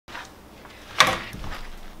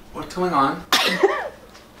What's going on?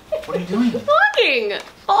 What are you doing? Vlogging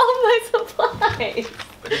all of my supplies.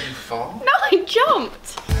 But did you fall? No, I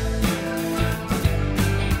jumped.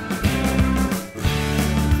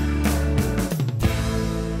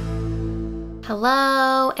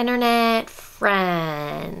 Hello, internet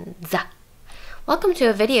friends. Welcome to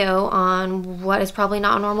a video on what is probably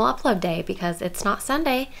not a normal upload day because it's not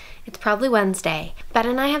Sunday, it's probably Wednesday. Ben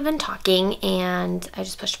and I have been talking and I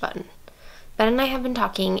just pushed a button. Ben and I have been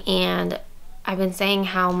talking and I've been saying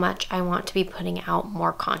how much I want to be putting out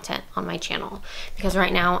more content on my channel because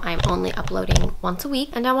right now I'm only uploading once a week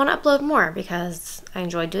and I want to upload more because I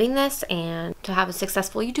enjoy doing this, and to have a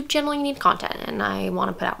successful YouTube channel you need content and I want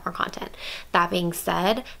to put out more content. That being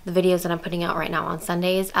said, the videos that I'm putting out right now on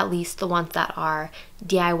Sundays, at least the ones that are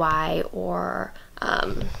DIY or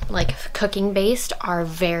like cooking based, are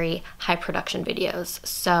very high production videos.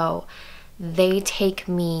 So they take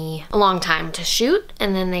me a long time to shoot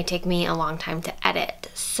and then they take me a long time to edit.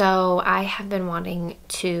 So I have been wanting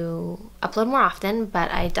to upload more often, but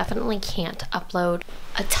I definitely can't upload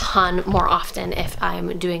a ton more often if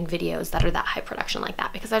I'm doing videos that are that high production like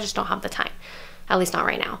that because I just don't have the time, at least not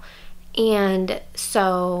right now. And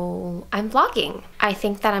so I'm vlogging. I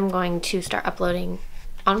think that I'm going to start uploading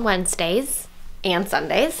on Wednesdays and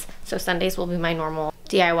Sundays. So Sundays will be my normal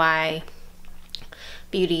DIY,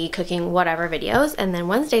 beauty, cooking, whatever videos, and then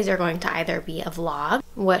Wednesdays are going to either be a vlog,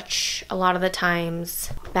 which a lot of the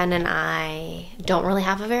times Ben and I don't really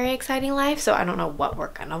have a very exciting life, so I don't know what we're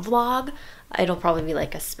gonna vlog. It'll probably be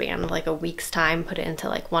like a span of like a week's time, put it into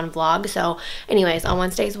like one vlog. So anyways, on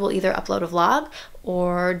Wednesdays we'll either upload a vlog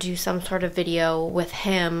or do some sort of video with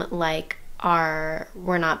him, like our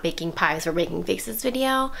we're not baking pies, we're baking faces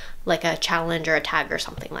video, like a challenge or a tag or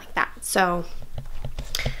something like that. So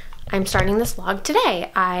I'm starting this vlog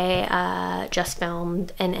today. I just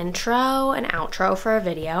filmed an intro, an outro for a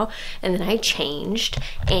video, and then I changed,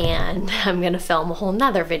 and I'm gonna film a whole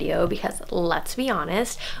nother video because let's be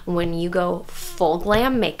honest, when you go full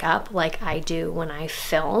glam makeup like I do when I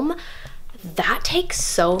film, that takes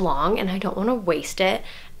so long and I don't wanna waste it.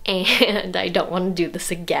 And I don't want to do this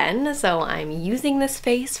again, so I'm using this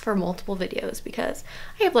face for multiple videos because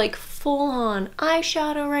I have like full-on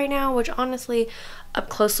eyeshadow right now, which honestly up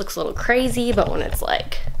close looks a little crazy, but when it's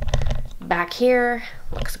like back here,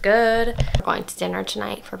 looks good. We're going to dinner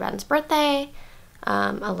tonight for Ben's birthday,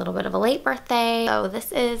 a little bit of a late birthday. So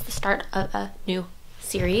this is the start of a new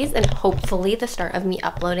series and hopefully the start of me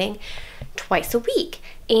uploading twice a week.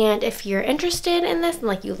 And if you're interested in this and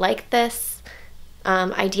like you like this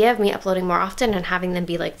idea of me uploading more often and having them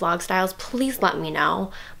be like vlog styles, please let me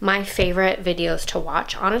know. My favorite videos to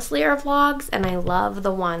watch honestly are vlogs, and I love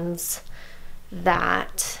the ones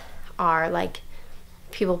that are like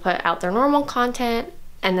people put out their normal content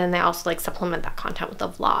and then they also like supplement that content with a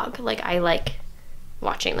vlog. Like I like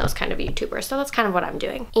watching those kind of YouTubers, so that's kind of what I'm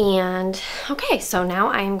doing. And okay, so now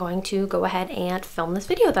I am going to go ahead and film this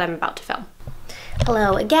video that I'm about to film.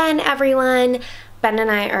 Hello again, everyone. Ben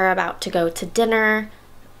and I are about to go to dinner,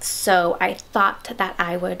 so I thought that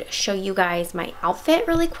I would show you guys my outfit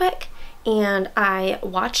really quick. And I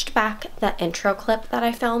watched back the intro clip that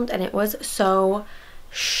I filmed and it was so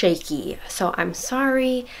shaky. So I'm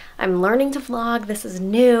sorry, I'm learning to vlog, this is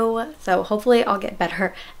new, so hopefully I'll get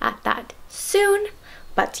better at that soon.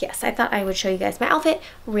 But yes, I thought I would show you guys my outfit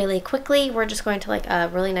really quickly. We're just going to like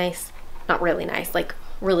a really nice, not really nice, like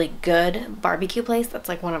really good barbecue place that's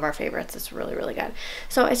like one of our favorites. It's really, really good.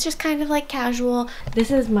 So it's just kind of like casual.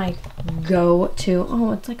 This is my go-to.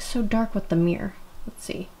 Oh, it's like so dark with the mirror. Let's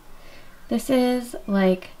see. This is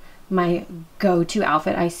like my go-to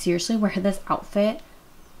outfit. I seriously wear this outfit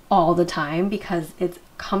all the time because it's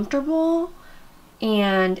comfortable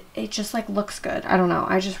and it just like looks good. I don't know.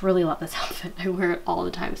 I just really love this outfit. I wear it all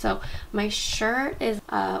the time. So my shirt is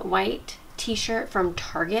a white t-shirt from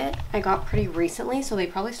Target. I got pretty recently, so they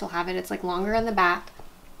probably still have it. It's like longer in the back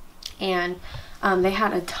and they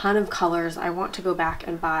had a ton of colors. I want to go back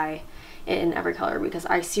and buy it in every color because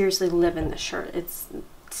I seriously live in this shirt. It's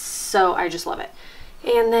so, I just love it.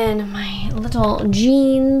 And then my little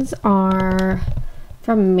jeans are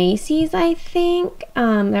from Macy's, I think.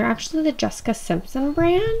 They're actually the Jessica Simpson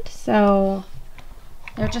brand, so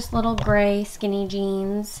they're just little gray skinny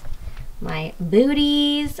jeans. My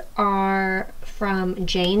booties are from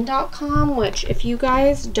Jane.com, which if you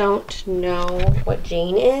guys don't know what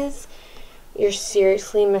Jane is, you're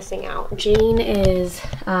seriously missing out. Jane is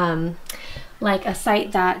like a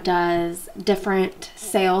site that does different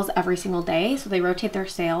sales every single day. So they rotate their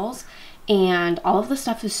sales and all of the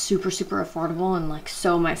stuff is super, super affordable and like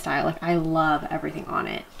so my style. Like I love everything on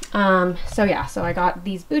it. So yeah, so I got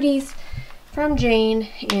these booties from Jane,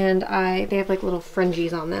 and they have like little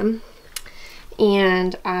fringes on them,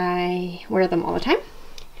 and I wear them all the time.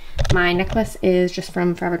 My necklace is just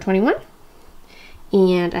from Forever 21,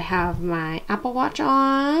 and I have my Apple Watch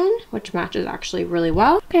on, which matches actually really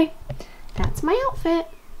well. Okay, that's my outfit.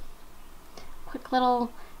 Quick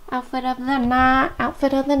little outfit of the night,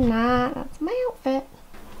 that's my outfit.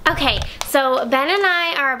 Okay, so Ben and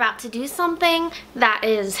I are about to do something that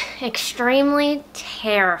is extremely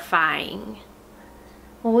terrifying.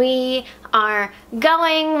 We are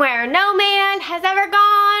going where no man has ever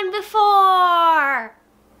gone before.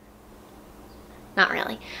 Not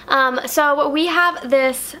really. So we have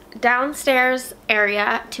this downstairs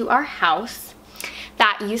area to our house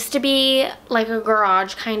that used to be like a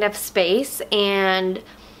garage kind of space, and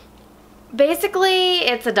basically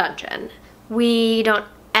it's a dungeon. We don't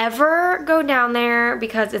ever go down there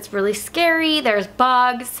because it's really scary. There's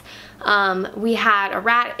bugs. We had a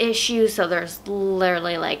rat issue, so there's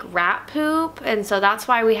literally like rat poop, and so that's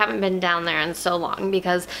why we haven't been down there in so long,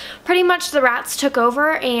 because pretty much the rats took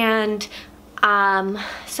over, and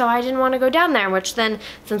so I didn't want to go down there, which then,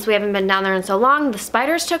 since we haven't been down there in so long, the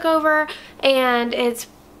spiders took over, and it's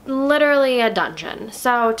literally a dungeon.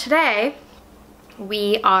 So today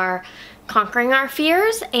we are conquering our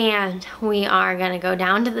fears, and we are gonna go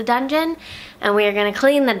down to the dungeon, and we are gonna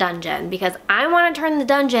clean the dungeon, because I want to turn the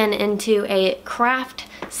dungeon into a craft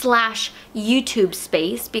 / YouTube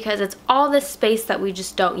space, because it's all this space that we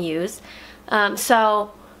just don't use.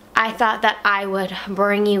 So I thought that I would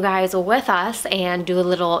bring you guys with us and do a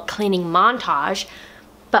little cleaning montage.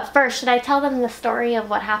 But first, should I tell them the story of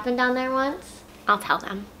what happened down there once? I'll tell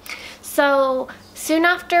them. So soon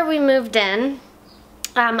after we moved in,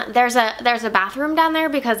 there's a bathroom down there,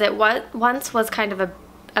 because it once was kind of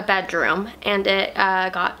a bedroom, and it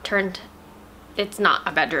got turned, it's not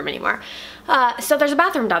a bedroom anymore. So there's a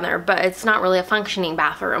bathroom down there, but it's not really a functioning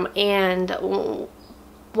bathroom. And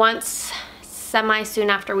once, soon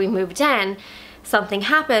after we moved in, something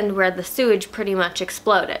happened where the sewage pretty much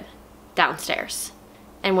exploded downstairs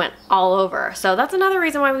and went all over. So that's another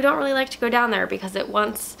reason why we don't really like to go down there, because it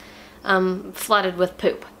once flooded with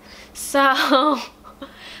poop. So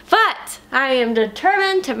but I am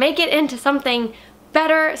determined to make it into something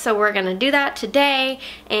better, so we're gonna do that today.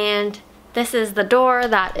 And this is the door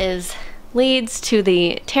that leads to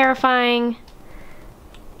the terrifying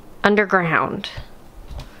underground.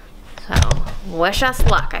 So wish us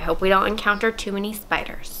luck. I hope we don't encounter too many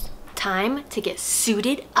spiders. Time to get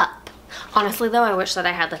suited up. Honestly though, I wish that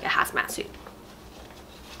I had like a hazmat suit.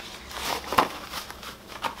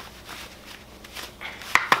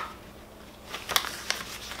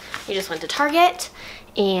 We just went to Target,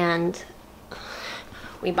 and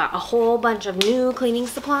we bought a whole bunch of new cleaning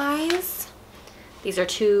supplies. These are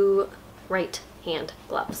 2 right hand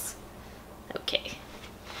gloves. Okay.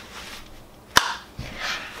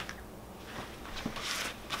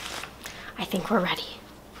 I think we're ready.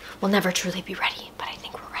 We'll never truly be ready, but I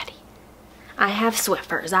think we're ready. I have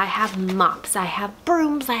Swiffers, I have mops, I have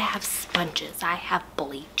brooms, I have sponges, I have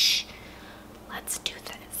bleach. Let's do this.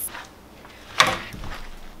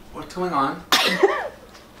 What's going on?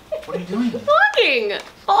 What are you doing? Walking!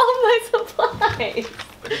 All of my supplies.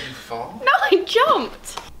 But did you fall? No, I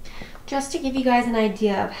jumped. Just to give you guys an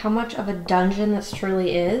idea of how much of a dungeon this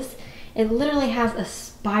truly is, it literally has a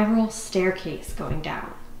spiral staircase going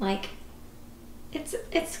down. Like, it's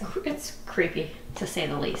creepy, to say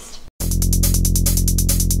the least.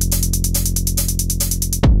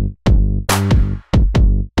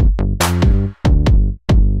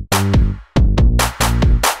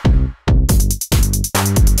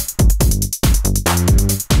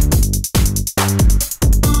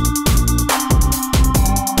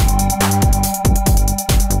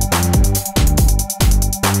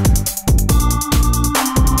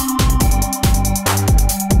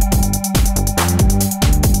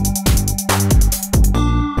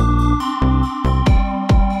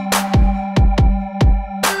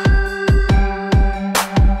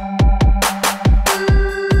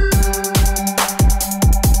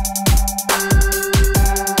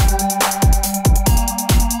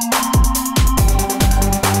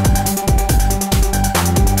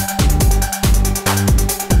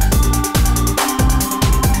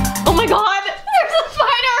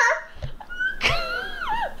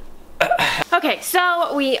 Okay,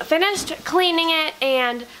 so we finished cleaning it,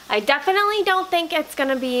 and I definitely don't think it's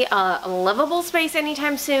gonna be a livable space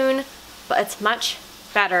anytime soon, but it's much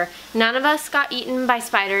better. None of us got eaten by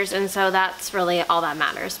spiders, and so that's really all that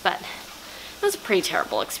matters, but it was a pretty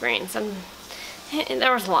terrible experience, and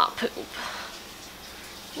there was a lot of poop.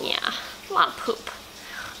 Yeah, a lot of poop.